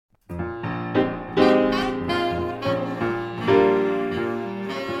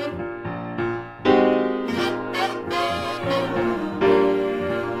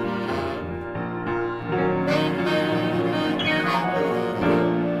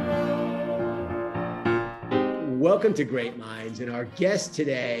welcome to Great Minds. And our guest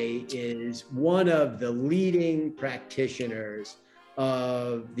today is one of the leading practitioners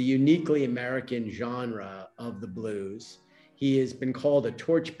of the uniquely American genre of the blues. He has been called a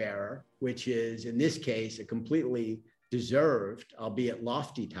torchbearer, which is, in this case, a completely deserved, albeit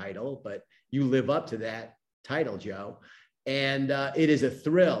lofty title, but you live up to that title, Joe. And it is a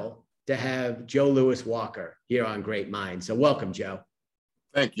thrill to have Joe Louis Walker here on Great Minds. So welcome, Joe.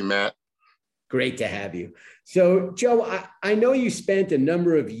 Thank you, Matt. Great to have you. So, Joe, I know you spent a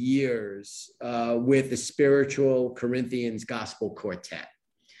number of years with the Spiritual Corinthians Gospel Quartet.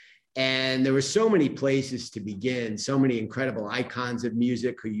 And there were so many places to begin, so many incredible icons of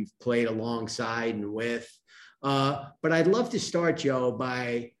music who you've played alongside and with. But I'd love to start, Joe,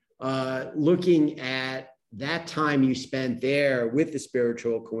 by looking at that time you spent there with the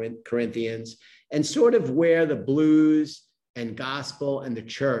Spiritual Corinthians and sort of where the blues and gospel and the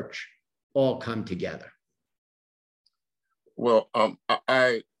church all come together. Well,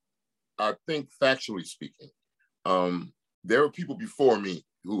 I think factually speaking, there were people before me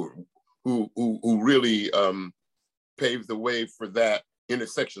who really paved the way for that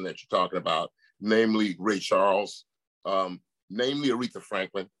intersection that you're talking about, namely Ray Charles, namely Aretha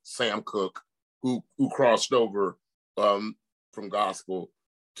Franklin, Sam Cooke, who crossed over from gospel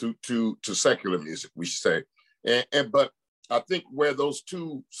to secular music, we should say. But I think where those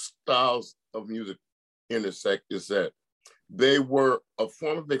two styles of music intersect is that they were a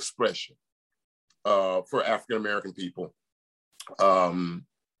form of expression for African-American people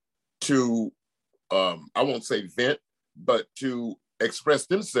to, I won't say vent, but to express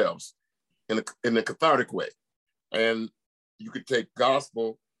themselves in a cathartic way. And you could take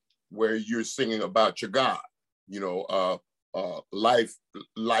gospel where you're singing about your God, life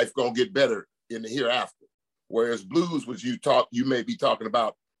gonna get better in the hereafter. Whereas blues, which you may be talking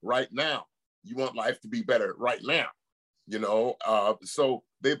about right now, you want life to be better right now, So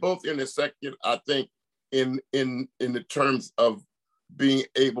they both intersected, I think, in the terms of being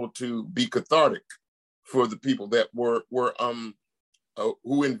able to be cathartic for the people that were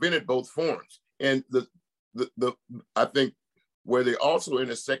who invented both forms. And I think where they also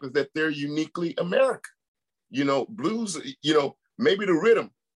intersect is that they're uniquely American. Blues, maybe the rhythm,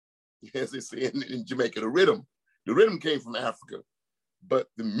 as they say in Jamaica, the rhythm came from Africa, but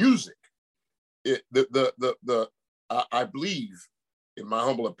the music, I believe, in my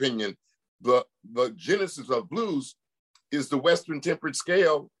humble opinion, the genesis of blues is the Western tempered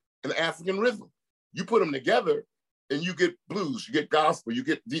scale and African rhythm. You put them together, and you get blues, you get gospel, you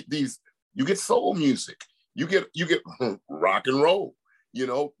get you get soul music, you get rock and roll,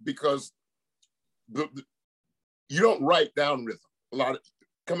 because you don't write down rhythm. A lot of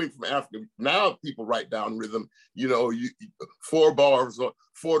coming from Africa, now people write down rhythm, 4 bars or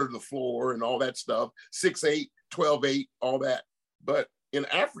 4 to the floor and all that stuff, 6/8, 12/8, all that. But in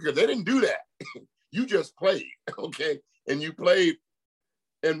Africa, they didn't do that. You just played, okay? And you played,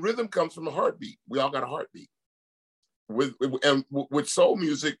 and rhythm comes from a heartbeat. We all got a heartbeat. With soul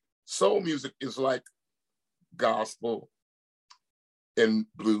music is like gospel and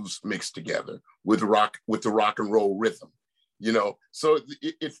blues mixed together with the rock and roll rhythm. So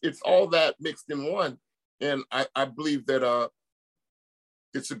it's all that mixed in one. And I believe that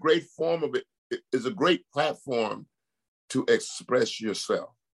it's a great form of it. It's a great platform to express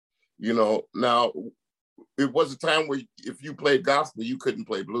yourself. Now it was a time where if you played gospel, you couldn't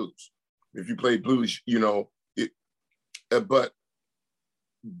play blues. If you played blues, but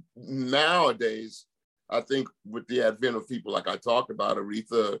nowadays, I think with the advent of people like I talked about,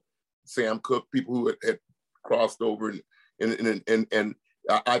 Aretha, Sam Cooke, people who had crossed over and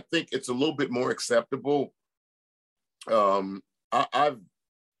I think it's a little bit more acceptable. I've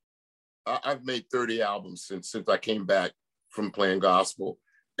made 30 albums since I came back from playing gospel,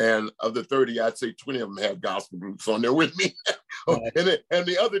 and of the 30, I'd say 20 of them had gospel groups on there with me, and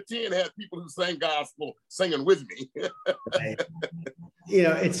the other 10 had people who sang gospel singing with me. Right.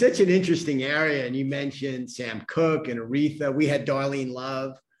 It's such an interesting area, and you mentioned Sam Cooke and Aretha. We had Darlene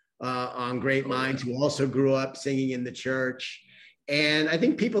Love on Great Minds, who also grew up singing in the church. And I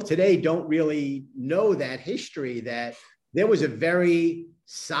think people today don't really know that history, that there was a very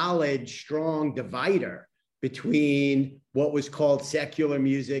solid, strong divider between what was called secular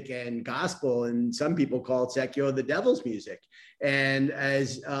music and gospel, and some people called secular the devil's music. And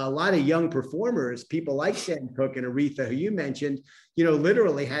as a lot of young performers, people like Sam Cooke and Aretha, who you mentioned,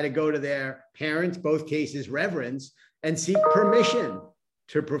 literally had to go to their parents, both cases reverends, and seek permission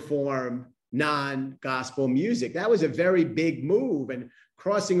to perform non-gospel music. That was a very big move. And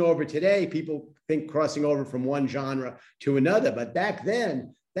crossing over today, people think crossing over from one genre to another, but back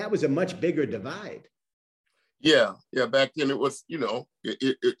then, that was a much bigger divide. Yeah, yeah. Back then it was, you know,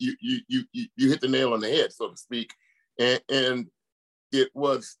 you hit the nail on the head, so to speak, and it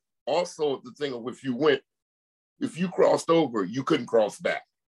was also the thing of if you crossed over, you couldn't cross back.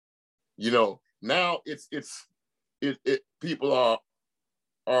 You know, now people are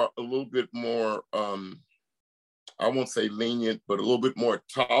a little bit more I won't say lenient, but a little bit more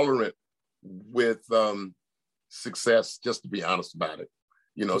tolerant with success, just to be honest about it.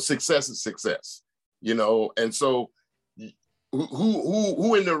 You know, success is success, you know, and so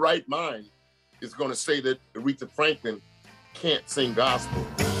who in their right mind is going to say that Aretha Franklin can't sing gospel?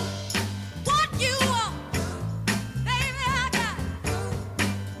 What you want, baby, I got it.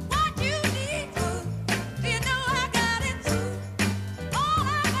 What you need, you know I got it. All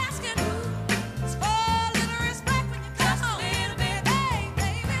I'm asking is for a little respect when you come home. Just a little bit, hey,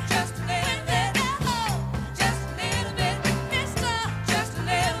 baby, just a little bit. Oh, just a little bit, mister, just a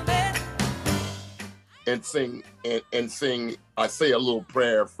little bit. And sing, I say a little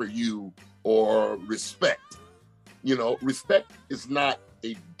prayer for you, or respect. You know, respect is not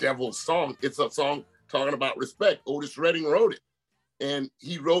a devil song. It's a song talking about respect. Otis Redding wrote it. And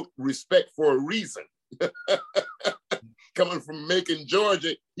he wrote respect for a reason. Coming from Macon,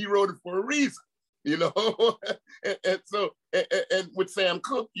 Georgia, he wrote it for a reason, you know? and with Sam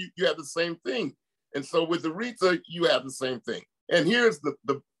Cooke, you have the same thing. And so with Aretha, you have the same thing. And here's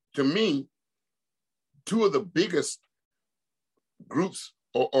the to me, two of the biggest groups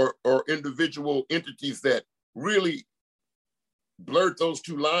or individual entities that really blurred those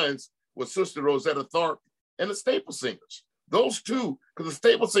two lines was Sister Rosetta Tharpe and the Staple Singers. Those two, because the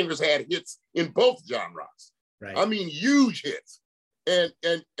Staple Singers had hits in both genres. Right. I mean, huge hits. And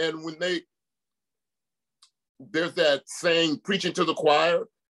when there's that saying, preaching to the choir.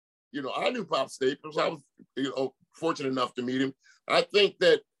 You know, I knew Pop Staples. I was, you know, fortunate enough to meet him. I think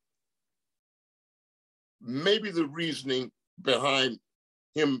that maybe the reasoning behind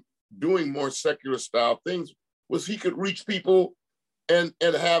him doing more secular style things was he could reach people and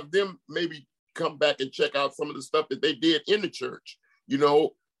have them maybe come back and check out some of the stuff that they did in the church, you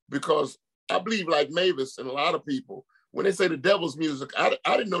know, because I believe, like Mavis and a lot of people, when they say the devil's music, I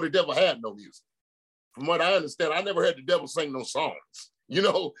didn't know the devil had no music. From what I understand, I never heard the devil sing no songs, you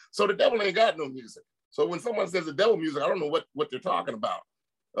know, so the devil ain't got no music. So when someone says the devil music, I don't know what they're talking about,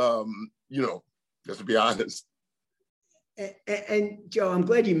 you know, just to be honest. And Joe, I'm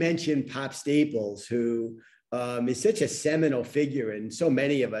glad you mentioned Pop Staples, who is such a seminal figure, and so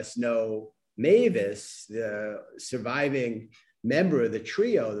many of us know Mavis, the surviving member of the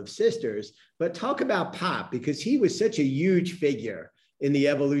trio of sisters. But talk about Pop, because he was such a huge figure in the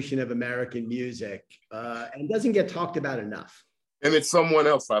evolution of American music and doesn't get talked about enough. And it's someone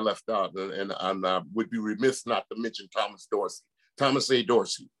else I left out, and I would be remiss not to mention Thomas A.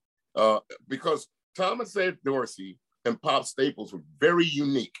 Dorsey, because Thomas A. Dorsey and Pop Staples were very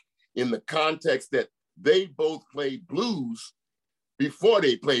unique in the context that they both played blues before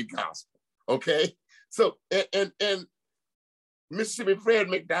they played gospel, okay? So, and Mississippi Fred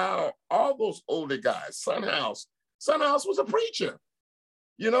McDowell, all those older guys, Son House was a preacher,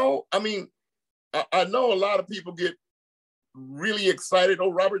 you know? I mean, I know a lot of people get really excited,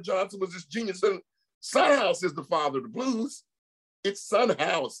 oh, Robert Johnson was this genius, and Son House is the father of the blues. It's Son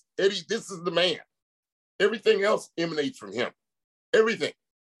House. Eddie, this is the man. Everything else emanates from him. Everything,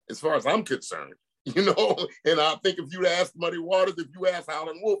 as far as I'm concerned, you know? And I think if you ask Muddy Waters, if you ask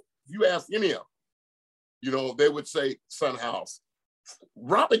Howlin' Wolf, if you ask any of them, you know, they would say Son House.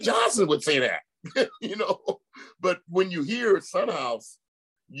 Robert Johnson would say that, you know? But when you hear Son House,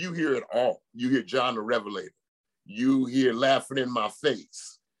 you hear it all. You hear John the Revelator. You hear Laughing in My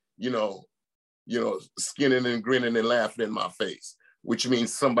Face, you know, skinning and grinning and laughing in my face, which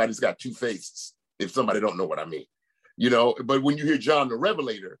means somebody's got two faces, if somebody don't know what I mean, you know. But when you hear John the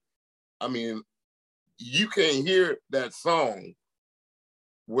Revelator, I mean, you can't hear that song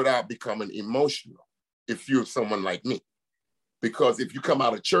without becoming emotional if you're someone like me. Because if you come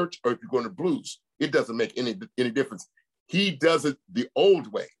out of church or if you're going to blues, it doesn't make any difference. He does it the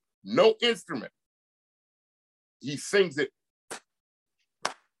old way, no instrument. He sings it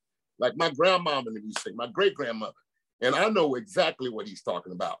like my grandmama used to sing, my great-grandmother. And I know exactly what he's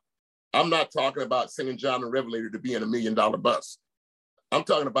talking about. I'm not talking about singing John the Revelator to be in $1 Million Bus. I'm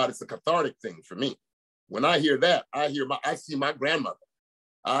talking about it's a cathartic thing for me. When I hear that, I see my grandmother.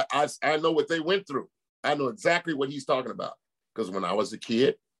 I know what they went through. I know exactly what he's talking about. Because when I was a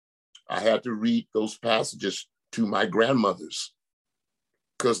kid, I had to read those passages to my grandmothers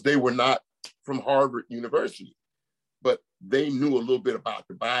because they were not from Harvard University, but they knew a little bit about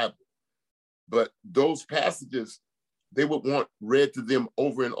the Bible. But those passages, they would want read to them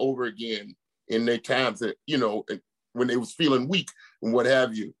over and over again in their times that, you know, when they was feeling weak and what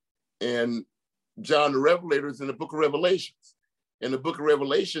have you. And John the Revelator is in the book of Revelations. And the book of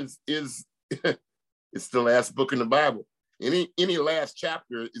Revelations is, it's the last book in the Bible. Any last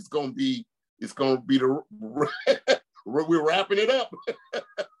chapter is going to be, the, we're wrapping it up.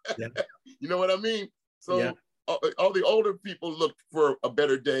 Yeah. You know what I mean? So yeah. all the older people look for a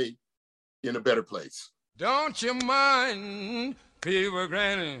better day in a better place. Don't you mind people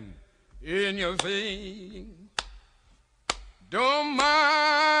grinning in your face? Don't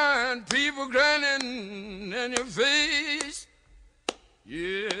mind people grinning in your face.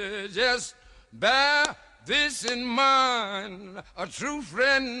 Yeah, just bear this in mind. A true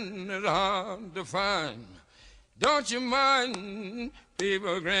friend is hard to find. Don't you mind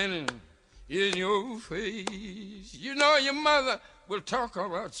people grinning in your face? You know your mother will talk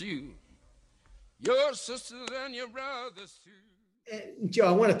about you, your sisters and your brothers too. Joe,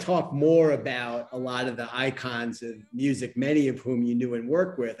 I want to talk more about a lot of the icons of music, many of whom you knew and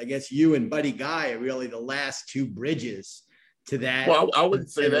worked with. I guess you and Buddy Guy are really the last two bridges to that. Well, I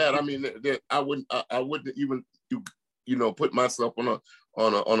wouldn't say that. I mean, I wouldn't even, you know, put myself on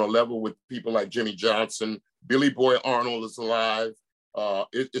a level with people like Jimmy Johnson. Billy Boy Arnold is alive.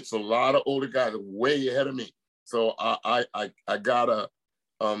 It's a lot of older guys way ahead of me. So I gotta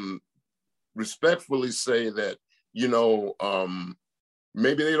respectfully say that, you know,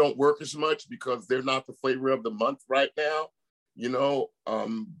 maybe they don't work as much because they're not the flavor of the month right now, you know,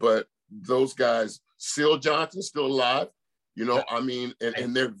 but those guys, Syl Johnson's still alive, you know, I mean,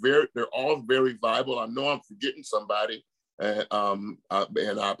 and they're all very viable. I know I'm forgetting somebody, and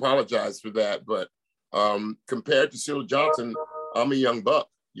I apologize for that, but compared to Syl Johnson, I'm a young buck,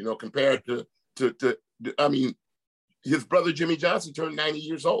 you know, compared to I mean, his brother Jimmy Johnson turned 90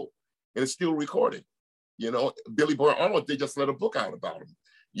 years old and is still recording. You know, Billy Boy Arnold, they just let a book out about him,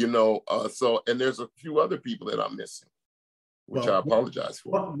 you know, so, and there's a few other people that I'm missing, which I apologize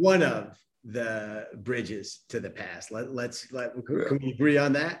for. One of the bridges to the past. Can we agree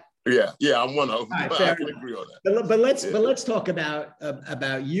on that? Yeah, I'm one of them. Right, I can agree on that. But let's talk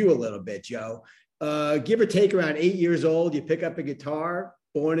about you a little bit, Joe. Give or take around 8 years old, you pick up a guitar,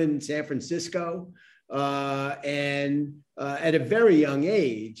 born in San Francisco, and at a very young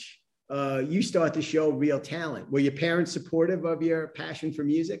age, you start to show real talent. Were your parents supportive of your passion for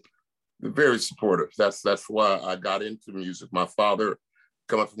music? They're very supportive. That's why I got into music. My father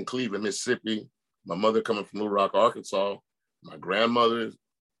coming from Cleveland, Mississippi. My mother coming from Little Rock, Arkansas. My grandmother,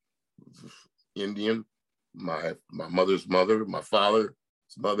 Indian. My mother's mother, my father's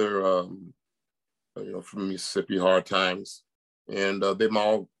mother, you know, from Mississippi, hard times. And them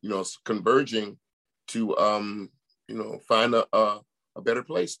all, you know, converging to, you know, find a better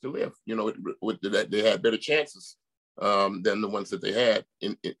place to live. You know, they had better chances than the ones that they had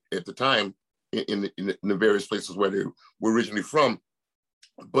at the time in the various places where they were originally from.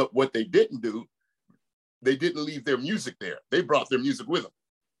 But what they didn't do, they didn't leave their music there. They brought their music with them.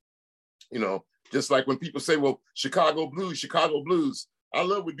 You know, just like when people say, well, Chicago blues. I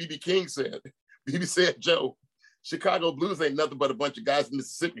love what B.B. King said. B.B. said, Joe, Chicago blues ain't nothing but a bunch of guys in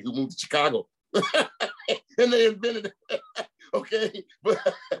Mississippi who moved to Chicago. And they invented it. Okay,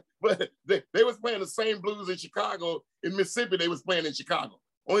 but they was playing the same blues in Chicago. In Mississippi, they was playing in Chicago.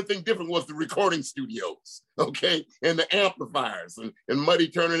 Only thing different was the recording studios, okay, and the amplifiers and Muddy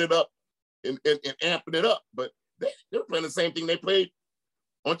turning it up and amping it up. But they were playing the same thing they played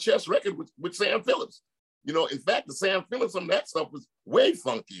on Chess Record with Sam Phillips. You know, in fact, the Sam Phillips, some of that stuff was way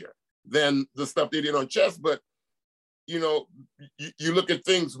funkier than the stuff they did on Chess. But, you know, you look at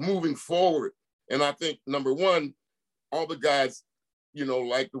things moving forward, and I think, number one, all the guys, you know,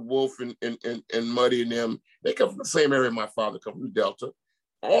 like the Wolf and Muddy and them, they come from the same area my father come from, Delta.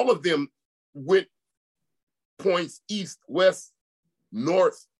 All of them went points east, west,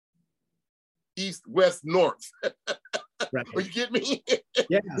 north, east, west, north. Right. You get me?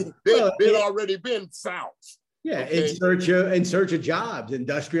 Yeah. They'd already been south. Yeah, okay? in search of jobs,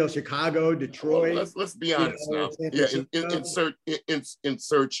 industrial Chicago, Detroit. Well, let's be honest now. Yeah, in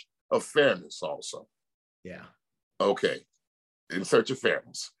search of fairness also. Yeah. Okay, in search of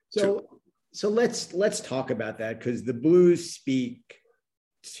fairness. So let's talk about that, because the blues speak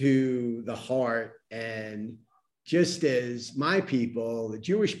to the heart, and just as my people, the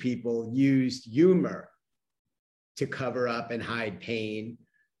Jewish people, used humor to cover up and hide pain,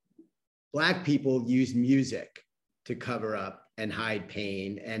 Black people use music to cover up and hide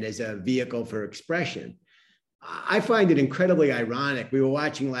pain and as a vehicle for expression. I find it incredibly ironic. We were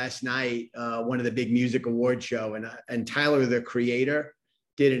watching last night one of the big music award show, and Tyler, the Creator,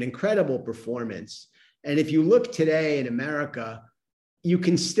 did an incredible performance. And if you look today in America, you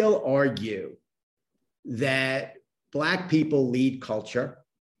can still argue that Black people lead culture,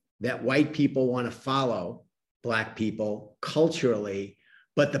 that white people want to follow Black people culturally,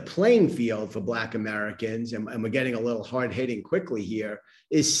 but the playing field for Black Americans, and we're getting a little hard hitting quickly here,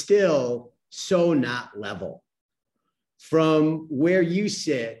 is still so not level. From where you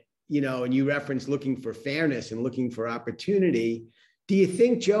sit, and you reference looking for fairness and looking for opportunity, do you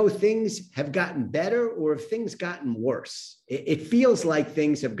think, Joe, things have gotten better or have things gotten worse? It feels like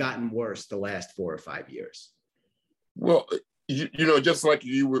things have gotten worse the last 4 or 5 years. Well, just like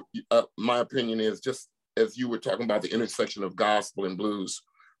you were, my opinion is, just as you were talking about the intersection of gospel and blues.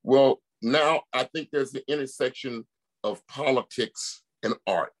 Well, now I think there's the intersection of politics and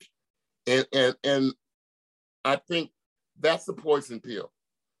art. And I think that's the poison pill,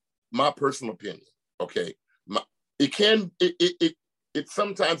 my personal opinion, okay? It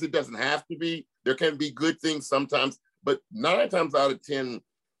sometimes it doesn't have to be. There can be good things sometimes, but 9 times out of 10,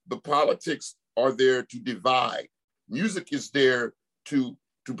 the politics are there to divide. Music is there to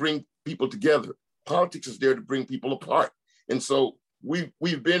bring people together. Politics is there to bring people apart. And so we've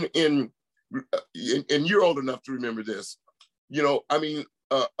been in, and you're old enough to remember this. A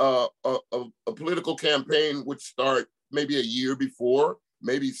political campaign would start maybe a year before,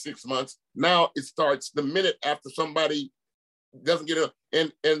 maybe 6 months. Now it starts the minute after somebody doesn't get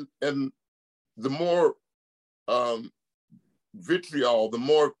and the more vitriol, the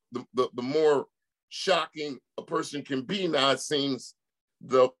more shocking a person can be. Now it seems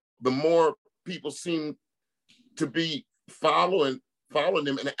the more people seem to be following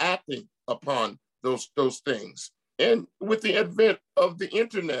them and acting upon those things. And with the advent of the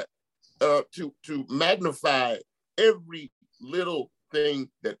internet, to magnify every little thing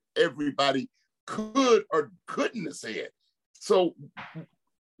that everybody could or couldn't have said. So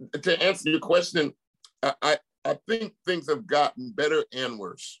to answer your question, I think things have gotten better and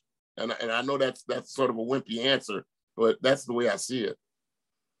worse. And I know that's sort of a wimpy answer, but that's the way I see it.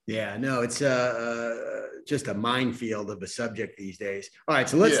 Yeah, no, it's just a minefield of a subject these days. All right,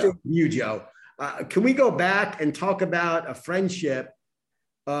 so let's do you, Joe. Can we go back and talk about a friendship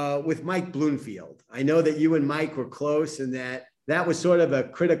with Mike Bloomfield? I know that you and Mike were close, and that was sort of a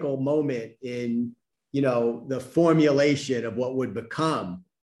critical moment in, the formulation of what would become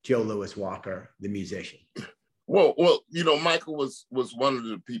Joe Louis Walker, the musician. Well, Michael was one of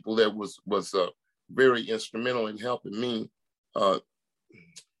the people that was very instrumental in helping me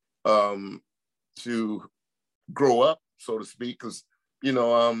to grow up, so to speak, because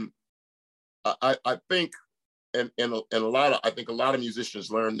I think, and a lot of musicians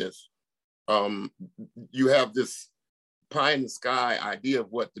learn this. You have this pie in the sky idea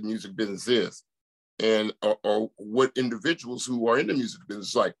of what the music business is, and or what individuals who are in the music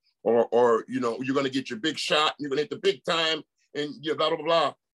business like, or you're going to get your big shot, you're going to hit the big time, and blah blah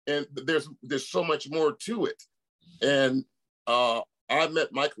blah. And there's so much more to it. And I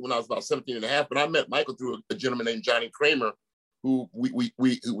met Michael when I was about 17 and a half, but I met Michael through a gentleman named Johnny Kramer, who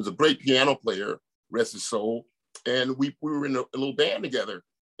who was a great piano player, rest his soul. And we were in a little band together.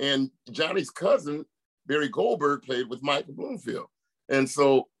 And Johnny's cousin, Barry Goldberg, played with Michael Bloomfield. And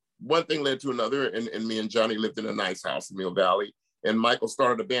so one thing led to another, and me and Johnny lived in a nice house in Mill Valley. And Michael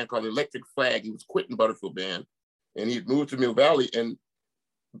started a band called Electric Flag. He was quitting Butterfield Band, and he had moved to Mill Valley. And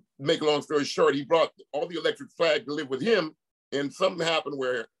make a long story short, he brought all the Electric Flag to live with him. And something happened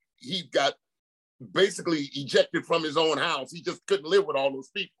where he got basically ejected from his own house. He just couldn't live with all those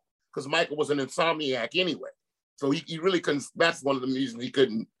people because Michael was an insomniac anyway. So he really couldn't, that's one of the reasons he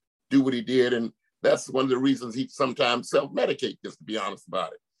couldn't do what he did. And that's one of the reasons he sometimes self-medicate, just to be honest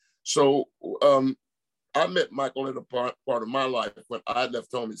about it. So I met Michael at a part of my life when I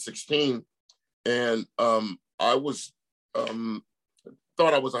left home at 16. And I was,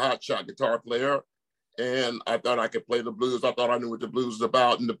 thought I was a hotshot guitar player. And I thought I could play the blues. I thought I knew what the blues was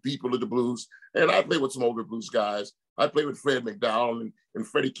about and the people of the blues. And I played with some older blues guys. I played with Fred McDowell, and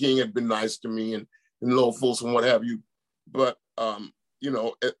Freddie King had been nice to me, and Lowell Fulson, what have you. But,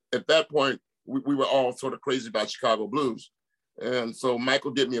 at that point, we were all sort of crazy about Chicago blues. And so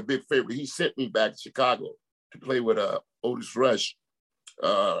Michael did me a big favor. He sent me back to Chicago to play with Otis Rush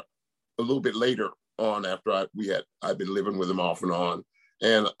a little bit later on after I'd been living with him off and on.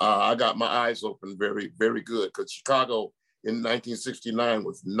 And I got my eyes open very, very good, because Chicago in 1969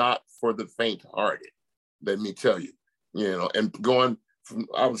 was not for the faint-hearted, let me tell you. And going from,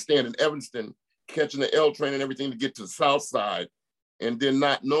 I was staying in Evanston, catching the L train and everything to get to the South Side, and then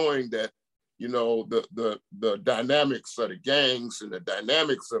not knowing that, the dynamics of the gangs and the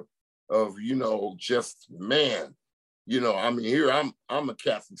dynamics of just, man, here I'm a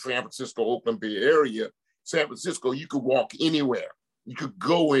cat from San Francisco, Oakland Bay area. San Francisco, you could walk anywhere. You could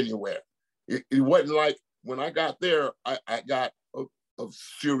go anywhere. It wasn't like when I got there, I got a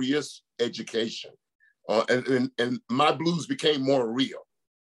serious education. And my blues became more real.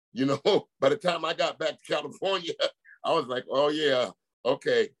 You know, by the time I got back to California, I was like, oh yeah,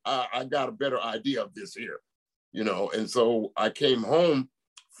 okay, I got a better idea of this here. You know, and so I came home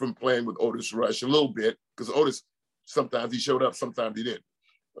from playing with Otis Rush a little bit, because Otis, sometimes he showed up, sometimes he didn't.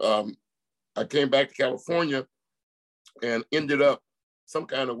 I came back to California and ended up some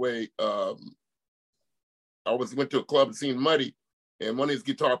kind of way. Went to a club and seen Muddy, and one of his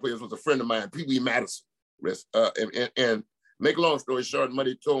guitar players was a friend of mine, Pee Wee Madison. And make a long story short,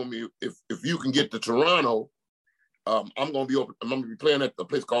 Muddy told me, if you can get to Toronto, I'm gonna be playing at a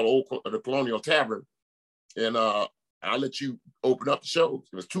place called the Colonial Tavern, and I'll let you open up the shows.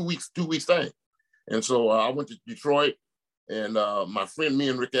 It was 2 weeks thing. And so I went to Detroit, and me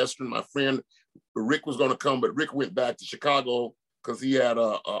and Rick Estrin, my friend Rick was gonna come, but Rick went back to Chicago because he had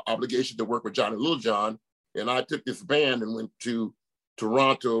a obligation to work with Johnny Littlejohn. And I took this band and went to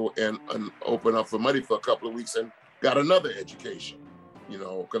Toronto and opened up for Muddy for a couple of weeks and got another education, you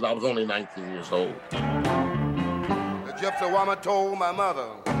know, because I was only 19 years old. The gypsy woman told my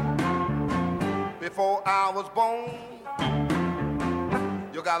mother before I was born,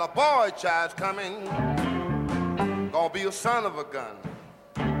 you got a boy child coming, gonna be a son of a gun,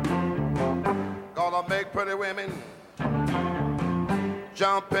 gonna make pretty women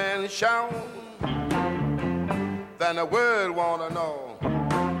jump and shout. Then the world wanna know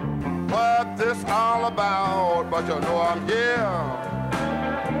what this all about, but you know I'm here.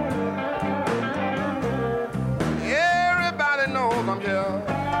 Everybody knows I'm here.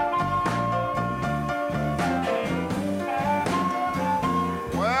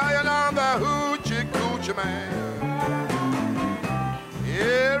 Well, you know I'm the hoochie coochie man.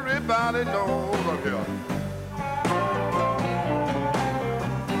 Everybody knows I'm here.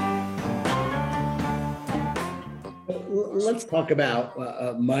 Let's talk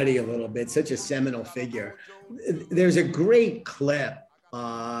about Muddy a little bit, such a seminal figure. There's a great clip,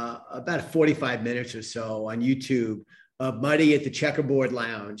 about 45 minutes or so on YouTube of Muddy at the Checkerboard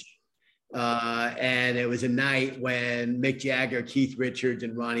Lounge. And it was a night when Mick Jagger, Keith Richards,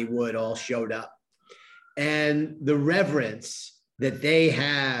 and Ronnie Wood all showed up. And the reverence that they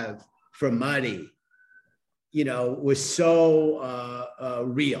have for Muddy, you know, was so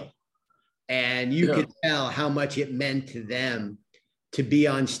real. And you could tell how much it meant to them to be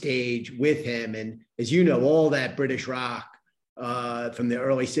on stage with him. And as you know, all that British rock from the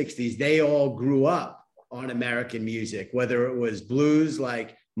early 60s, they all grew up on American music, whether it was blues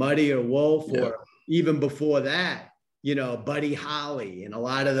like Muddy or Wolf, or even before that, you know, Buddy Holly and a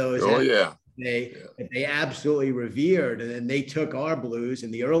lot of those. They absolutely revered. And then they took our blues,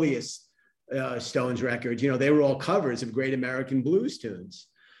 and the earliest Stones records, you know, they were all covers of great American blues tunes.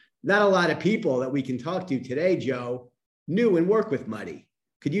 Not a lot of people that we can talk to today, Joe, knew and worked with Muddy.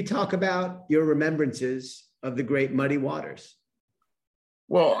 Could you talk about your remembrances of the great Muddy Waters?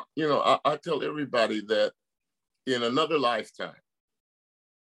 Well, you know, I tell everybody that in another lifetime,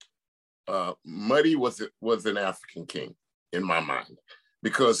 Muddy was an African king in my mind,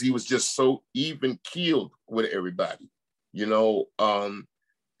 because he was just so even keeled with everybody. You know,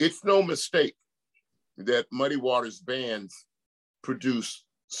 it's no mistake that Muddy Waters bands produced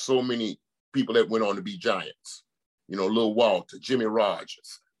so many people that went on to be giants. You know, Lil Walter, Jimmy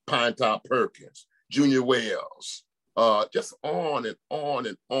Rogers, Pinetop Perkins, Junior Wells, just on and on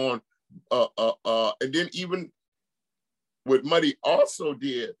and on. And then even what Muddy also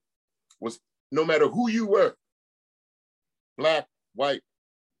did was, no matter who you were, Black, white,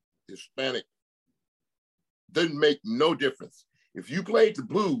 Hispanic, didn't make no difference. If you played the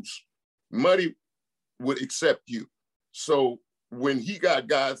blues, Muddy would accept you. So when he got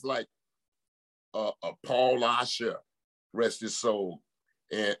guys like Paul Asher, rest his soul,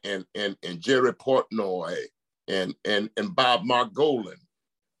 and Jerry Portnoy and Bob Margolin,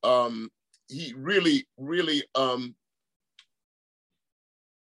 he really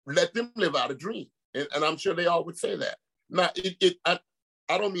let them live out a dream, and I'm sure they all would say that. Now,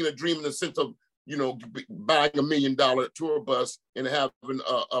 I don't mean a dream in the sense of, you know, buying $1 million tour bus and having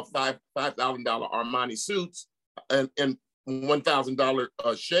a $5,000 Armani suits and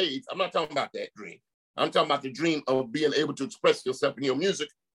 $1,000 shades. I'm not talking about that dream. I'm talking about the dream of being able to express yourself in your music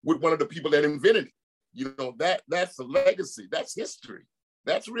with one of the people that invented it. You know, that's a legacy. That's history.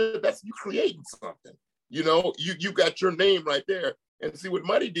 That's real. That's you creating something. You know, you got your name right there. And see what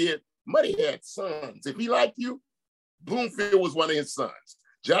Muddy did. Muddy had sons. If he liked you, Bloomfield was one of his sons.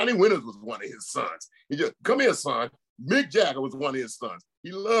 Johnny Winters was one of his sons. He just, come here, son. Mick Jagger was one of his sons.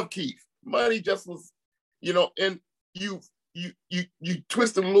 He loved Keith. Muddy just was, you know, and you you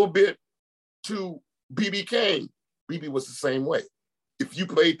twist it a little bit to B.B. King. B.B. was the same way. If you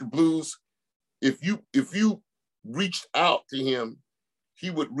played the blues, if you reached out to him, he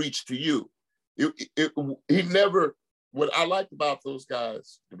would reach to you. He never, what I liked about those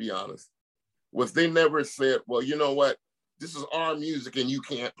guys, to be honest, was they never said, well, you know what, this is our music and you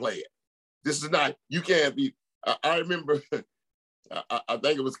can't play it. This is not, you can't be, I remember, I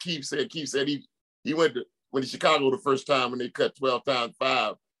think it was Keith said he went to Chicago the first time when they cut 12 times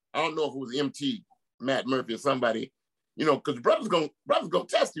 5. I don't know if it was MT, Matt Murphy or somebody, you know, because brothers gonna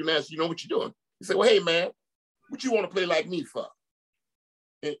test you and ask you know what you're doing. He said, well, hey man, what you want to play like me for?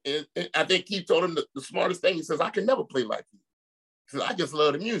 And I think Keith told him the smartest thing. He says, I can never play like you. He says, I just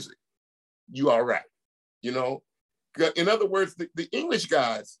love the music. You all right, you know? In other words, the English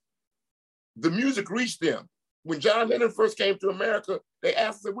guys, the music reached them. When John Lennon first came to America, they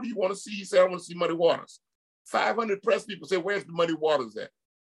asked him, what do you want to see? He said, I want to see Muddy Waters. 500 press people said, where's the Muddy Waters at?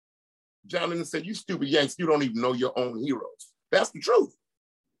 John Lennon said, you stupid Yanks, you don't even know your own heroes. That's the truth.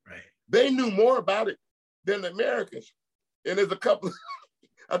 Right. They knew more about it than the Americans. And there's a couple,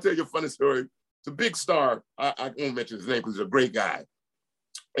 I'll tell you a funny story. It's a big star. I won't mention his name because he's a great guy.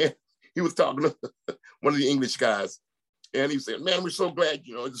 And he was talking to one of the English guys. And he said, man, we're so glad,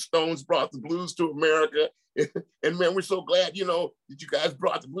 you know, the Stones brought the blues to America. And man, we're so glad, you know, that you guys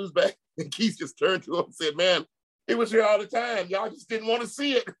brought the blues back. And Keith just turned to him and said, man, it was here all the time. Y'all just didn't want to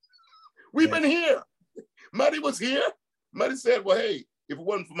see it. We've been here. Muddy was here. Muddy said, well, hey, if it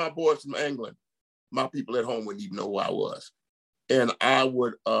wasn't for my boys from England, my people at home wouldn't even know who I was. And I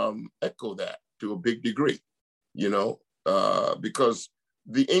would echo that to a big degree, you know, because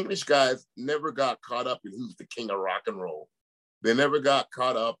the English guys never got caught up in who's the king of rock and roll. They never got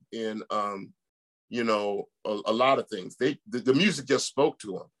caught up in, you know, a lot of things. The music just spoke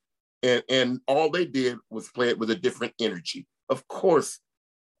to them. And all they did was play it with a different energy. Of course,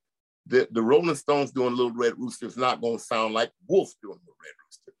 the Rolling Stones doing Little Red Rooster is not going to sound like Wolf doing Little Red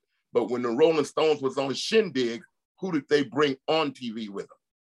Rooster. But when the Rolling Stones was on Shindig, who did they bring on TV with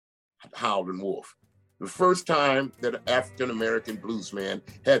them? Howlin' Wolf. The first time that an African-American blues man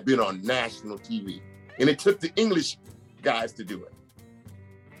had been on national TV. And it took the English guys to do it.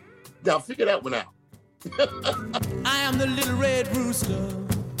 Now figure that one out. I am the little red rooster,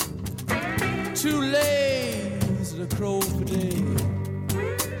 too lazy to crow for day.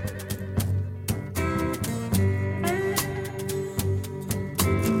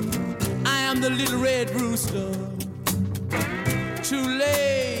 I am the little red rooster, too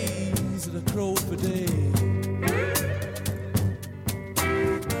lazy to crow for day.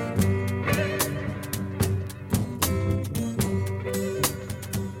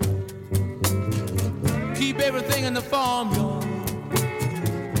 Keep everything in the farmyard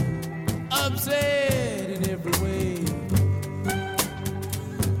upset in every way.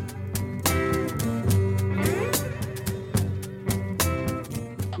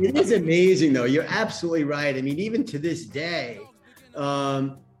 It is amazing, though. You're absolutely right. I mean, even to this day,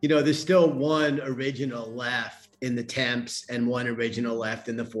 you know, there's still one original left in the Temps and one original left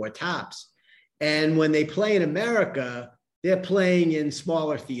in the Four Tops. And when they play in America, they're playing in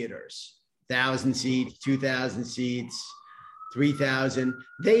smaller theaters, 1,000 seats, 2,000 seats, 3,000.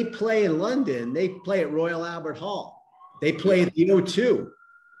 They play in London. They play at Royal Albert Hall. They play at the O2,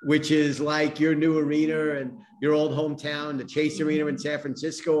 which is like your new arena and your old hometown, the Chase Arena in San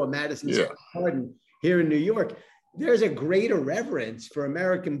Francisco or Madison Square Garden here in New York. There's a greater reverence for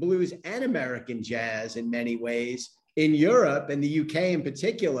American blues and American jazz in many ways in Europe and the UK in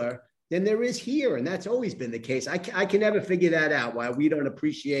particular than there is here. And that's always been the case. I can never figure that out, why we don't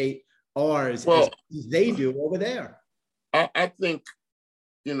appreciate ours as they do over there. I think,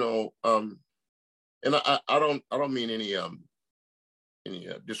 you know, and I don't mean any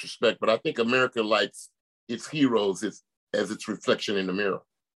disrespect, but I think America likes its heroes as its reflection in the mirror.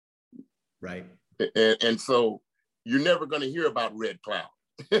 Right. And so you're never going to hear about Red Cloud.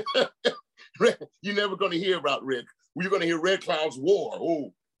 You're never going to hear about Red. You're going to hear Red Cloud's war.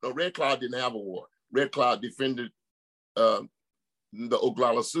 Oh, no, Red Cloud didn't have a war. Red Cloud defended the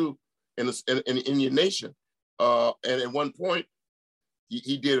Oglala Sioux and the Indian Nation. And at one point,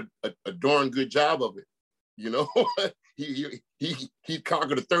 he did a darn good job of it. You know, he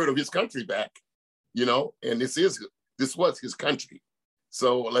conquered a third of his country back. You know, and this was his country.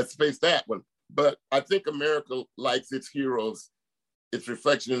 So let's face that one. But I think America likes its heroes, its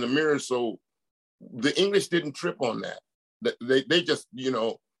reflection in the mirror. So the English didn't trip on that. They just, you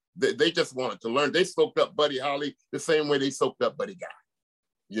know, they just wanted to learn. They soaked up Buddy Holly the same way they soaked up Buddy Guy.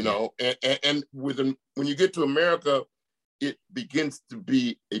 You know, and when you get to America, it begins to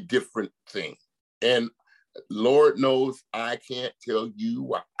be a different thing. And Lord knows I can't tell you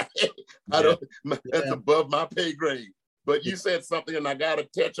why. That's above my pay grade. But you said something, and I got to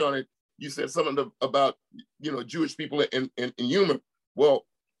touch on it. You said something about, Jewish people in humor. Well,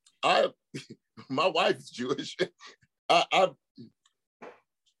 my wife is Jewish. I've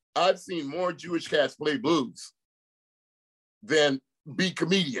seen more Jewish cats play blues than be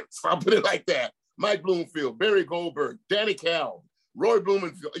comedians. I'll put it like that. Mike Bloomfield, Barry Goldberg, Danny Cowell, Roy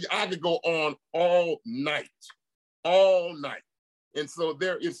Blumenfield. I could go on all night. And so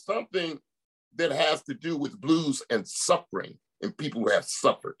there is something that has to do with blues and suffering and people who have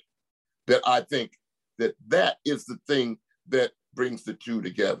suffered, that I think that is the thing that brings the two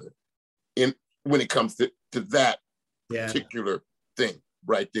together when it comes to that particular thing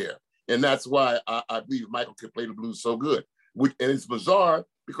right there. And that's why I believe Michael could play the blues so good. And it's bizarre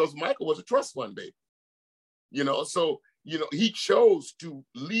because Michael was a trust fund baby, so, he chose to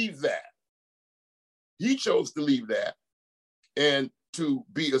leave that. He chose to leave that and to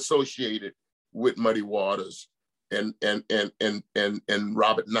be associated with Muddy Waters and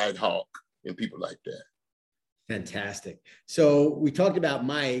Robert Nighthawk and people like that. Fantastic. So we talked about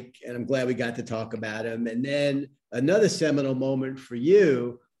Mike, and I'm glad we got to talk about him. And then another seminal moment for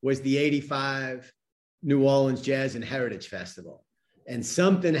you was the '85 New Orleans Jazz and Heritage Festival. And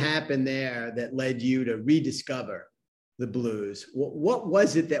something happened there that led you to rediscover the blues. What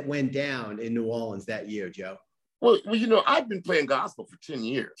was it that went down in New Orleans that year, Joe? Well, I've been playing gospel for 10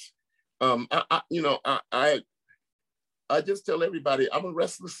 years. I just tell everybody I'm a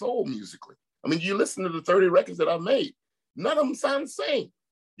restless soul musically. I mean, you listen to the 30 records that I've made, none of them sound the same.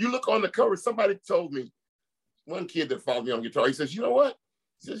 You look on the cover, somebody told me, one kid that followed me on guitar, he says, you know what?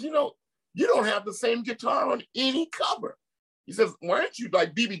 He says, you don't have the same guitar on any cover. He says, why aren't you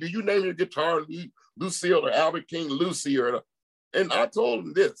like BB? Do you name your guitar Lucille or Albert King Lucy? And I told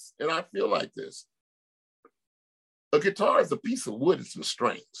him this, and I feel like this. A guitar is a piece of wood and some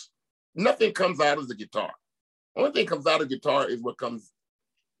strings. Nothing comes out of the guitar. Only thing comes out of the guitar is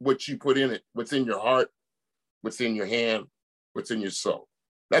what you put in it, what's in your heart, what's in your hand, what's in your soul.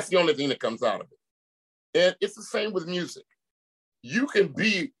 That's the only thing that comes out of it. And it's the same with music. You can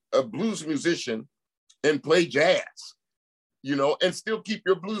be a blues musician and play jazz, and still keep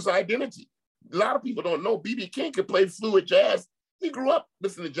your blues identity. A lot of people don't know B.B. King could play fluid jazz. He grew up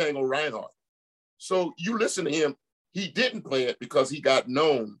listening to Django Reinhardt. So you listen to him, he didn't play it because he got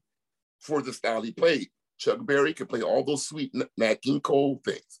known for the style he played. Chuck Berry could play all those sweet Nat King Cole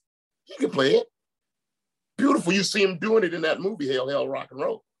things. He could play it. Beautiful. You see him doing it in that movie, Hail, Hail, Rock and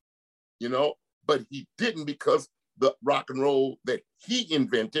Roll. But he didn't because the rock and roll that he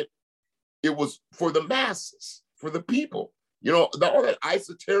invented, it was for the masses, for the people. All that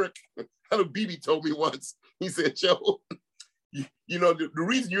esoteric, I know BB told me once, he said, Joe, the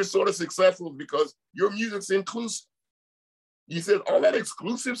reason you're sort of successful is because your music's inclusive. He said, all that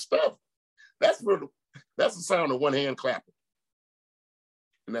exclusive stuff, that's the sound of one hand clapping.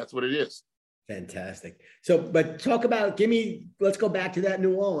 And that's what it is. Fantastic. So, but talk about, let's go back to that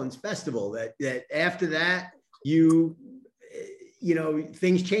New Orleans festival that after that,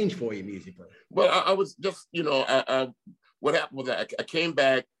 things changed for you musically. Well, I was just, what happened was that I came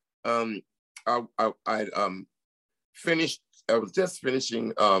back, I finished, I was just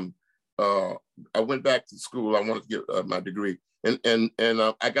finishing, I went back to school. I wanted to get my degree. And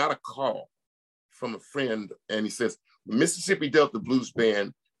I got a call from a friend, and he says, the Mississippi Delta Blues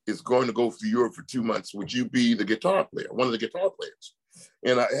Band is going to go through Europe for 2 months. Would you be the guitar player, one of the guitar players?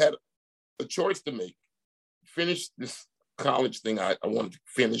 And I had a choice to make. Finish this college thing I wanted to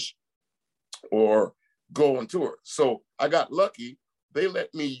finish or go on tour. So I got lucky. They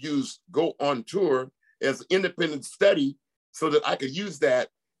let me go on tour as an independent study so that I could use that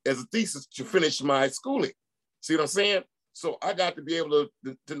as a thesis to finish my schooling. See what I'm saying? So I got to be able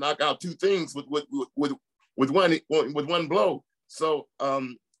to knock out two things with one blow. So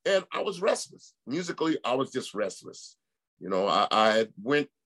and I was restless. Musically, I was just restless. I went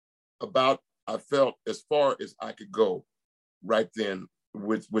about, I felt as far as I could go right then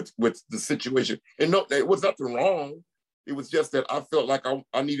with the situation. And no, it was nothing wrong. It was just that I felt like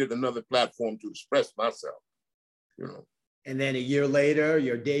I needed another platform to express myself, And then a year later,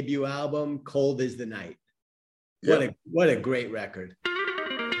 your debut album, Cold as the Night. What a great record.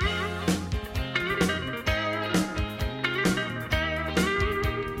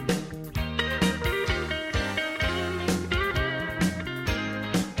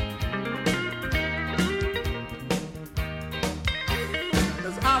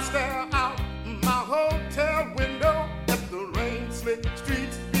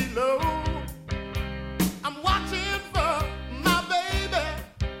 I'm watching for my baby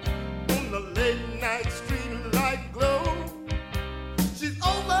on the late night street.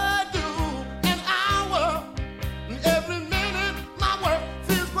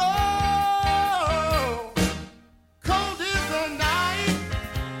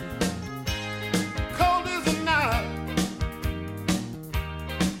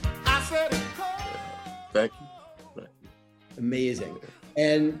 Thank you. Amazing.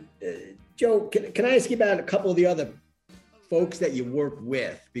 And Joe, can I ask you about a couple of the other folks that you work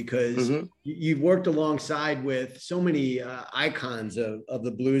with? Because you've worked alongside with so many icons of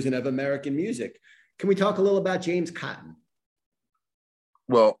the blues and of American music. Can we talk a little about James Cotton?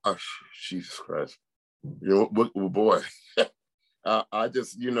 Well, Jesus Christ. Boy, I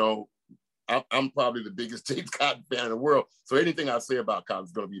just, I'm probably the biggest James Cotton fan in the world. So anything I say about Cotton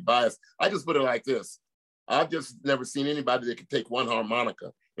is going to be biased. I just put it like this. I've just never seen anybody that could take one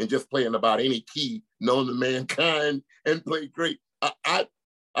harmonica and just play in about any key known to mankind and play great. I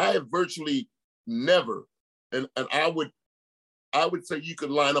have virtually never, and I would say you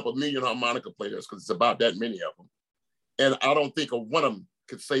could line up 1 million harmonica players because it's about that many of them. And I don't think of one of them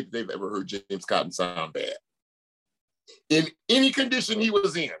could say that they've ever heard James Cotton sound bad. In any condition he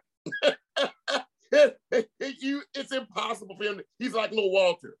was in. It's impossible for him. He's like Lil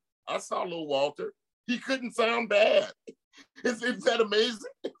Walter. I saw Lil Walter. He couldn't sound bad. Isn't that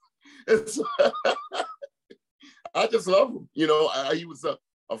amazing? I just love him. He was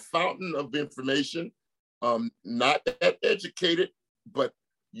a fountain of information, not that educated, but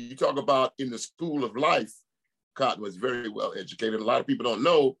you talk about in the school of life, Cotton was very well educated. A lot of people don't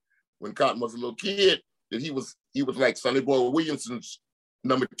know when Cotton was a little kid that he was like Sonny Boy Williamson's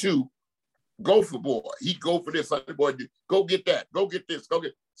number 2 gopher boy. He'd go for this, Sonny Boy, go get that, go get this, go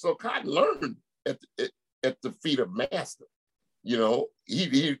get. So Cotton learned at the feet of master.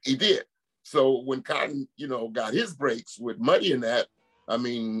 He did. So when Cotton, got his breaks with Muddy and that, I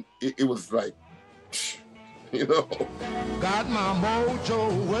mean, it was like, Got my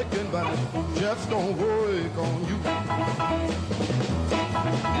mojo working, but it just don't work on you.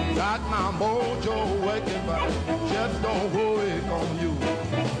 Got my mojo working, but it just don't work on you.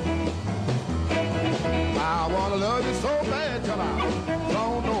 I wanna love you so bad till I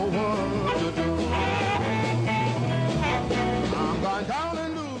don't know what to do. I'm going down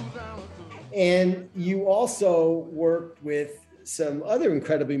and lose down. And you also worked with some other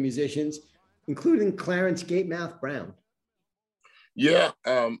incredible musicians, including Clarence Gatemouth Brown. Yeah,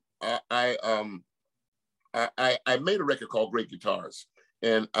 I made a record called Great Guitars,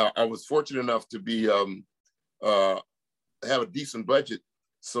 and I was fortunate enough to be have a decent budget.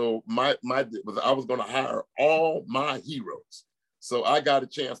 So I was going to hire all my heroes. So I got a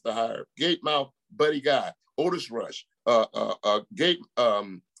chance to hire Gatemouth, Buddy Guy, Otis Rush,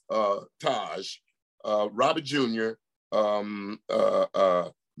 Taj, Robert Jr.,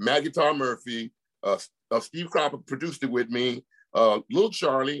 Mad Guitar Murphy, Steve Cropper produced it with me. Lil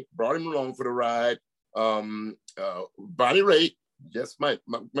Charlie brought him along for the ride. Bonnie Raitt, just my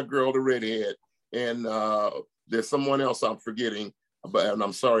girl, the redhead, and there's someone else I'm forgetting, and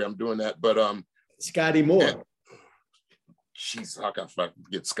I'm sorry I'm doing that. But Scotty Moore. Jeez, how can I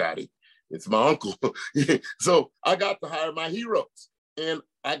forget Scotty? It's my uncle. So I got to hire my heroes, and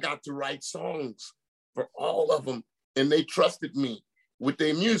I got to write songs for all of them, and they trusted me with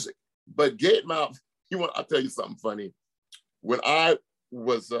their music. But Gatemouth, I'll tell you something funny. When I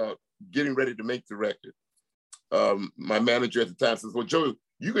was getting ready to make the record, my manager at the time says, well, Joe,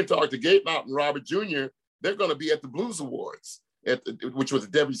 you can talk to Gatemouth and Robert Jr. They're going to be at the Blues Awards, which was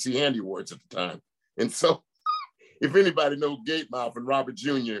the W.C. Handy Awards at the time. And so if anybody knows Gatemouth and Robert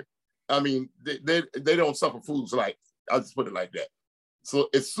Jr., I mean, they don't suffer fools like, I'll just put it like that. So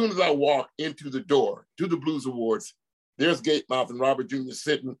as soon as I walk into the door to the Blues Awards, there's Gatemouth and Robert Jr.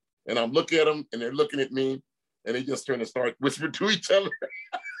 sitting, and I'm looking at them, and they're looking at me, and they just turn and start whispering to each other.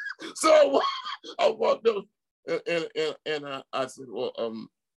 So I walked up, and I said, well,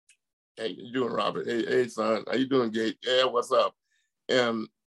 hey, you doing, Robert? Hey, son, how you doing, Gate? Yeah, what's up? And,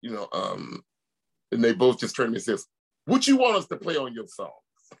 and they both just turned to me and says, what you want us to play on your song,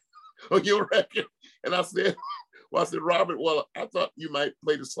 on your record? And I said, Robert, well, I thought you might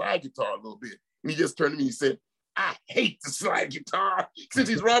play the slide guitar a little bit. And he just turned to me and said, I hate the slide guitar since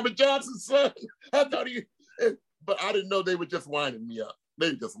he's Robert Johnson's son. I thought but I didn't know they were just winding me up. They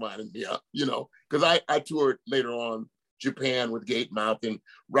were just winding me up, because I toured later on Japan with Gatemouth and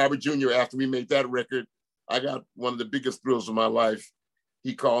Robert Jr. After we made that record, I got one of the biggest thrills of my life.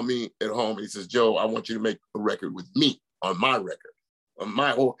 He called me at home. He says, Joe, I want you to make a record with me on my record, on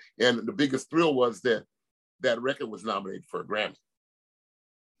my whole. And the biggest thrill was that record was nominated for a Grammy.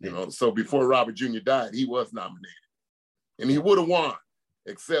 So before Robert Jr. died, he was nominated. And he would have won,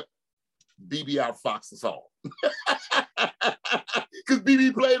 except BB outfoxed us all. Because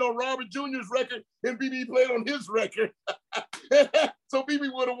BB played on Robert Jr.'s record and BB played on his record. So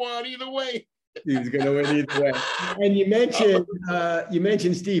BB would have won either way. He was going to win either way. And you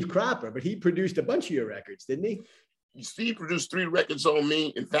mentioned Steve Cropper, but he produced a bunch of your records, didn't he? Steve produced 3 records on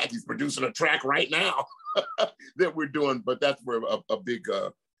me. In fact, he's producing a track right now that we're doing, but that's where a big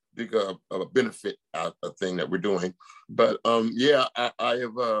benefit thing that we're doing. But yeah, I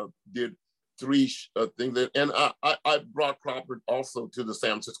have did 3 things that, and I brought Cropper also to the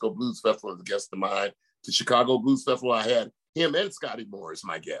San Francisco Blues Festival as a guest of mine. To Chicago Blues Festival, I had him and Scotty Moore as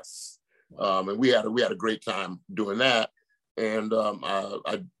my guests, and we had a great time doing that. And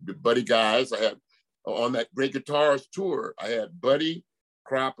I Buddy Guys, I had on that Great Guitars tour, I had Buddy,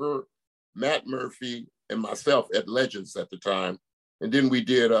 Cropper, Matt Murphy, and myself at Legends at the time. And then we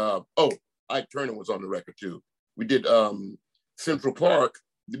did, Ike Turner was on the record too. We did Central Park.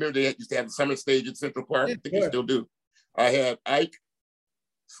 Remember they used to have the summer stage at Central Park? I think they still do. I had Ike,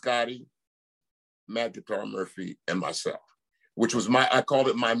 Scotty, Matt Guitar Murphy, and myself, which was I called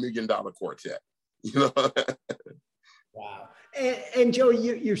it my $1 Million Quartet. You know? Wow. And Joe,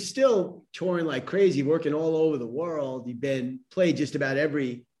 you're still touring like crazy, working all over the world. You've played just about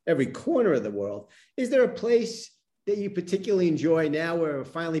every corner of the world. Is there a place that you particularly enjoy now where we're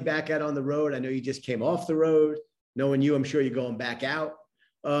finally back out on the road? I know you just came off the road. Knowing you, I'm sure you're going back out.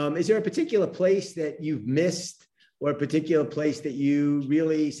 Is there a particular place that you've missed or a particular place that you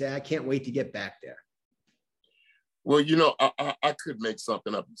really say, I can't wait to get back there? Well, you know, I could make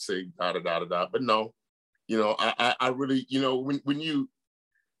something up and say da-da-da-da-da, but no. You know, I really, you know, when you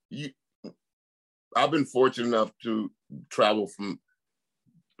I've been fortunate enough to travel from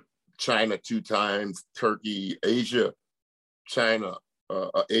China 2 times, Turkey, Asia, China,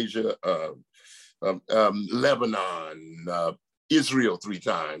 Asia, Lebanon, Israel 3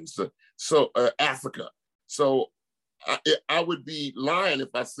 times, so Africa. So I would be lying if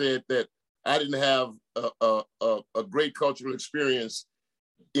I said that I didn't have a great cultural experience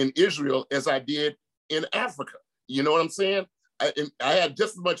in Israel as I did in Africa. You know what I'm saying? I had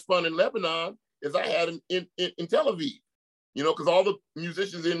just as much fun in Lebanon as I had in Tel Aviv, you know, because all the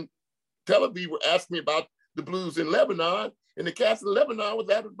musicians in Tel Aviv were asking me about the blues in Lebanon, and the cast in Lebanon was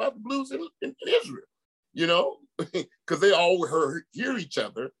asking about the blues in Israel, you know, because they all hear each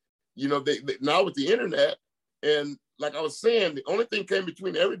other, you know, they now with the internet. And like I was saying, the only thing came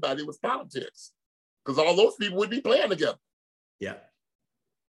between everybody was politics, because all those people would be playing together. Yeah.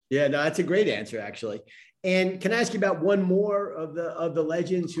 Yeah, no, that's a great answer, actually. And can I ask you about one more of the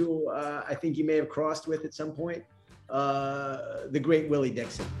legends who I think you may have crossed with at some point? The great Willie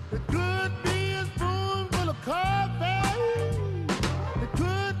Dixon. It could be a spoonful of coffee. It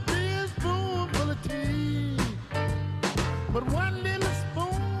could be a spoonful of tea. But one little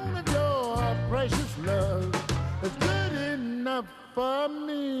spoon of your precious love is good enough for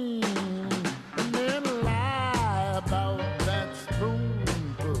me. And then lie about that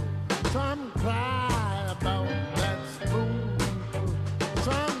spoonful. Some cry about that spoonful.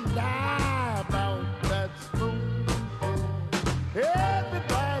 Some die about that spoonful.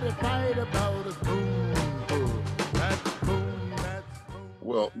 Everybody fight about a spoonful. That spoon.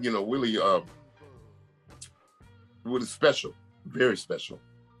 Well, you know, Willie was special, very special.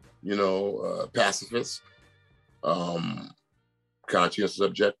 You know, pacifist, conscientious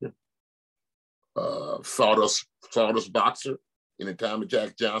objector, sawdust boxer in the time of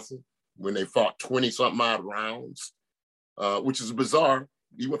Jack Johnson when they fought 20-something odd rounds, which is bizarre.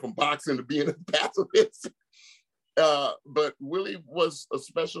 He went from boxing to being a pacifist. But Willie was a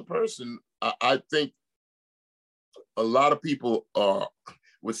special person. I think a lot of people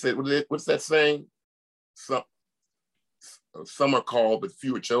would say, what's that saying? Some are called, but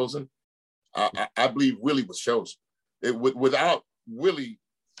few are chosen. I believe Willie was chosen. Without Willie,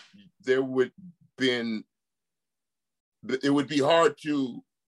 it would be hard to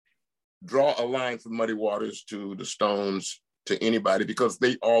draw a line from Muddy Waters to the Stones to anybody, because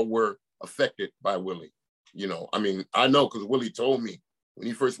they all were affected by Willie. You know, I mean, I know because Willie told me when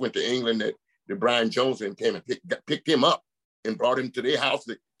he first went to England that Brian Jones came and picked him up and brought him to their house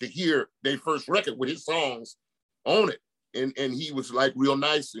to hear their first record with his songs on it. And he was like real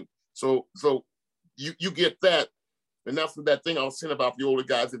nice. And so you get that. And that's that thing I was saying about the older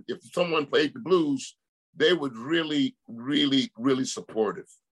guys. If someone played the blues, they would really, really, really supportive,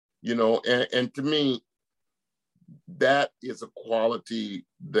 you know? And to me, that is a quality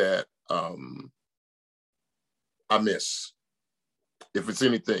that I miss, if it's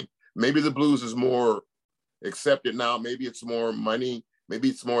anything. Maybe the blues is more accepted now. Maybe it's more money. Maybe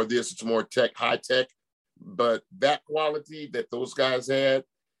it's more this, it's more tech, high tech. But that quality that those guys had,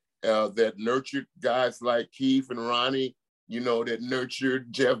 that nurtured guys like Keith and Ronnie, you know, that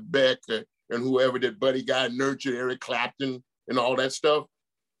nurtured Jeff Beck and whoever, that Buddy Guy nurtured, Eric Clapton and all that stuff,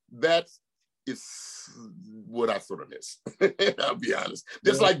 that is what I sort of miss. I'll be honest.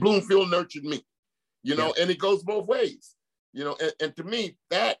 Just like Bloomfield nurtured me. you know, and it goes both ways, you know, and to me,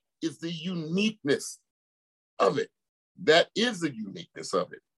 that is the uniqueness of it. That is the uniqueness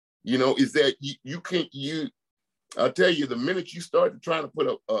of it, you know, is that I'll tell you, the minute you start trying to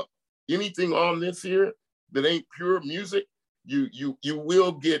put anything on this here that ain't pure music, you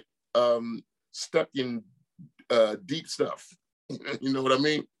will get stuck in deep stuff. You know what I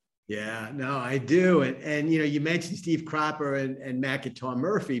mean? Yeah, no, I do. And you know, you mentioned Steve Cropper and Macintyre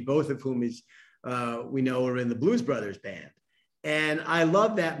Murphy, both of whom we know are in the Blues Brothers band. And I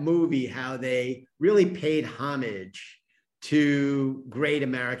love that movie, how they really paid homage to great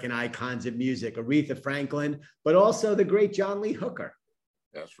American icons of music, Aretha Franklin, but also the great John Lee Hooker.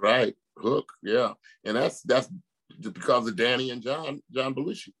 That's right, Hook, yeah. And that's just because of Danny and John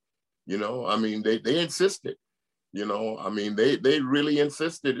Belushi. You know, I mean, they insisted, you know, I mean, they really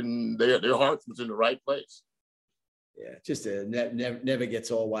insisted, and their hearts was in the right place. Yeah, just never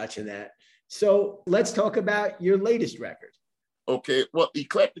gets old watching that. So let's talk about your latest record. Okay, well,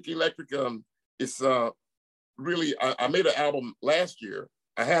 Eclectic Electric, it's really, I made an album last year.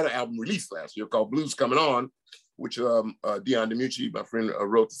 I had an album released last year called Blues Coming On, which Dion DiMucci, my friend,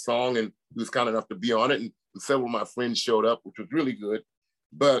 wrote the song, and he was kind enough to be on it. And several of my friends showed up, which was really good.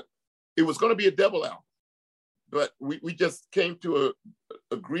 But it was going to be a double album. But we just came to an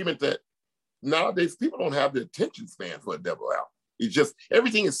agreement that nowadays people don't have the attention span for a double album. It's just,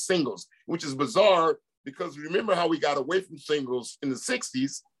 everything is singles, which is bizarre, because remember how we got away from singles in the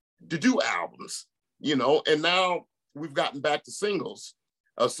 60s to do albums, you know, and now we've gotten back to singles.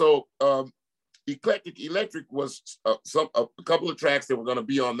 So Eclectic Electric was a couple of tracks that were going to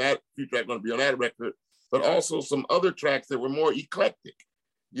be on that, few tracks going to be on that record, but also some other tracks that were more eclectic,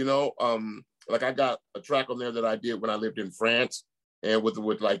 you know, like I got a track on there that I did when I lived in France, and with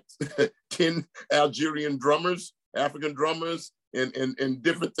like 10 Algerian drummers, African drummers, and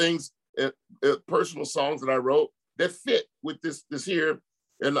different things, personal songs that I wrote that fit with this here.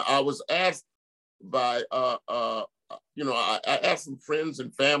 And I was asked by, you know, I asked some friends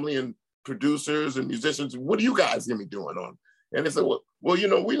and family and producers and musicians, what do you guys hear me doing on? And they said, well, you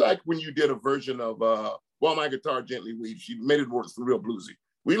know, we like when you did a version of While My Guitar Gently Weeps. You made it more real bluesy.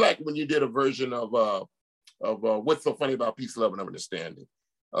 We like when you did a version of What's So Funny About Peace, Love, and Understanding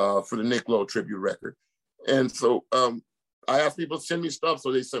for the Nick Lowe tribute record. And so I asked people to send me stuff,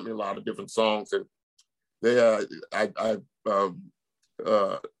 so they sent me a lot of different songs, and I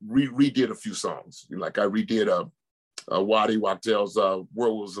redid a few songs. Like I redid Waddy Wachtel's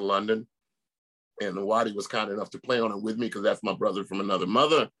Werewolves of London, and Waddy was kind enough to play on it with me because that's my brother from another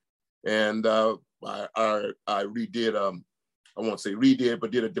mother. And I redid, I won't say redid,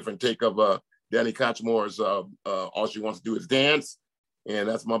 but did a different take of Danny Conchmore's All She Wants to Do Is Dance, and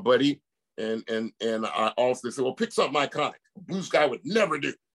that's my buddy. And I also said, well, pick something iconic. A blues guy would never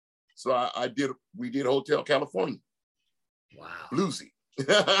do. So we did Hotel California. Wow. Bluesy.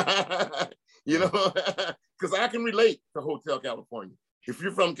 You know, because I can relate to Hotel California. If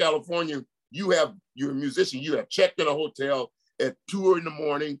you're from California, you're a musician, you have checked in a hotel at 2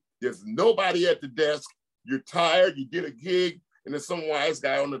 a.m. There's nobody at the desk. You're tired, you did a gig, and there's some wise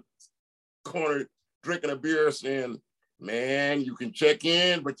guy on the corner drinking a beer saying, man, you can check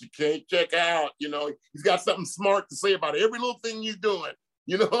in, but you can't check out. You know, he's got something smart to say about every little thing you're doing,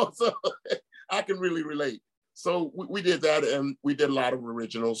 you know, so I can really relate. So we did that, and we did a lot of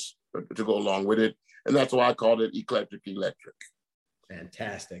originals to go along with it. And that's why I called it Eclectic Electric.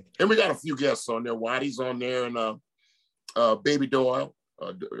 Fantastic. And we got a few guests on there. Waddy's on there, and Baby Doyle.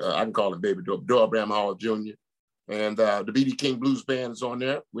 I can call him Baby Doyle. Doyle Bramhall Jr. And the B.B. King Blues Band is on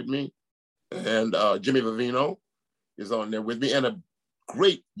there with me. And Jimmy Vivino is on there with me. And a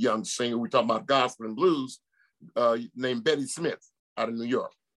great young singer, we talk about gospel and blues, named Betty Smith out of New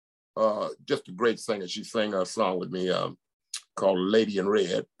York. Just a great singer. She sang a song with me called Lady in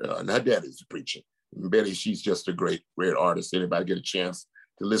Red. And her daddy's a preacher. And Betty, she's just a great artist. Anybody get a chance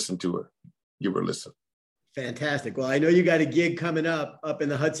to listen to her, give her a listen. Fantastic. Well, I know you got a gig coming up in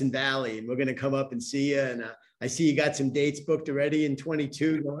the Hudson Valley, and we're going to come up and see you. And I see you got some dates booked already in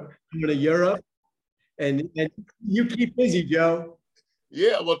 22, going to Europe. And you keep busy, Joe.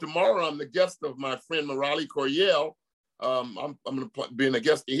 Yeah, well, tomorrow I'm the guest of my friend Morali Coryell. I'm going to be a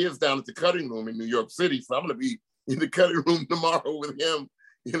guest of his down at the Cutting Room in New York City. So I'm going to be in the Cutting Room tomorrow with him.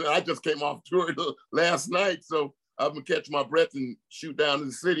 You know, I just came off tour last night, so I'm going to catch my breath and shoot down to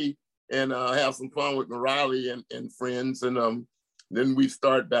the city and have some fun with Morali and friends. And then we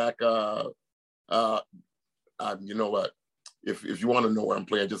start back. You know what? If you want to know where I'm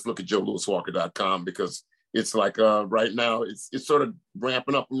playing, just look at joelewiswalker.com, because it's like right now it's sort of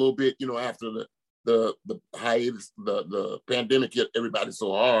ramping up a little bit, you know, after the hiatus, the pandemic hit everybody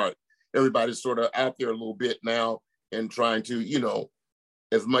so hard. everybody's sort of out there a little bit now and trying to,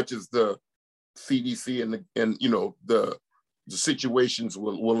 as much as the CDC and the situations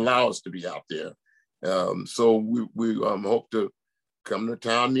will allow us to be out there. So we hope to come to a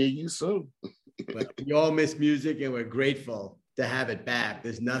town near you soon. We all miss music, and we're grateful to have it back.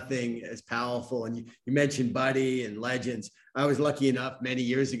 There's nothing as powerful. And you mentioned Buddy and Legends. I was lucky enough many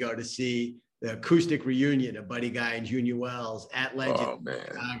years ago to see the acoustic reunion of Buddy Guy and Junior Wells at Legends. Oh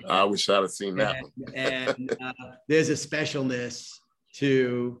man, I wish I'd have seen that one. And there's a specialness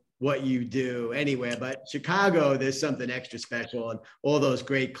to what you do anywhere, but Chicago, there's something extra special, and all those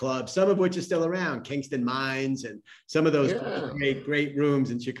great clubs, some of which are still around, Kingston Mines, and some of those great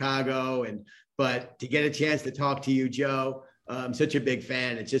rooms in Chicago. But to get a chance to talk to you, Joe, I'm such a big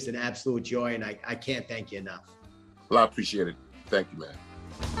fan. It's just an absolute joy, and I can't thank you enough. Well, I appreciate it. Thank you, man.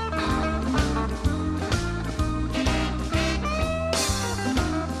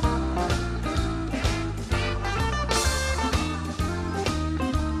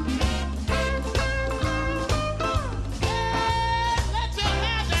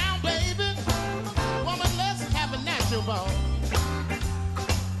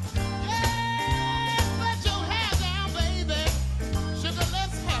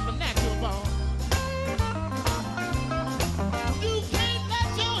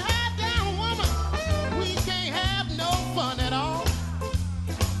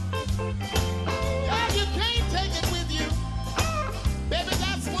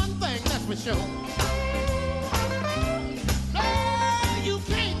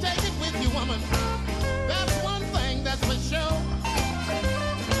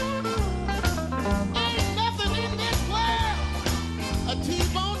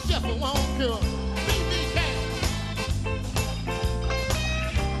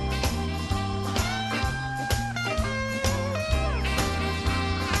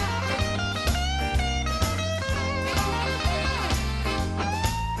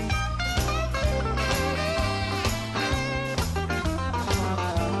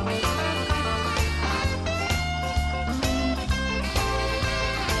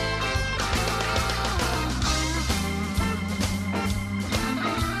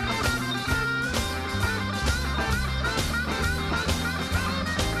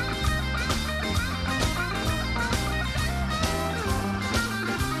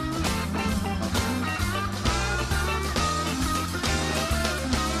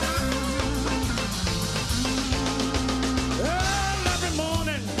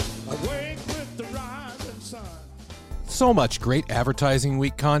 So much great Advertising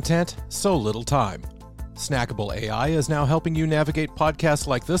Week content, so little time. Snackable AI is now helping you navigate podcasts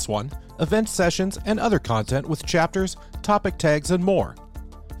like this one, event sessions, and other content with chapters, topic tags, and more.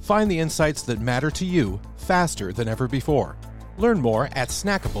 Find the insights that matter to you faster than ever before. Learn more at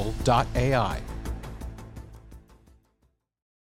snackable.ai.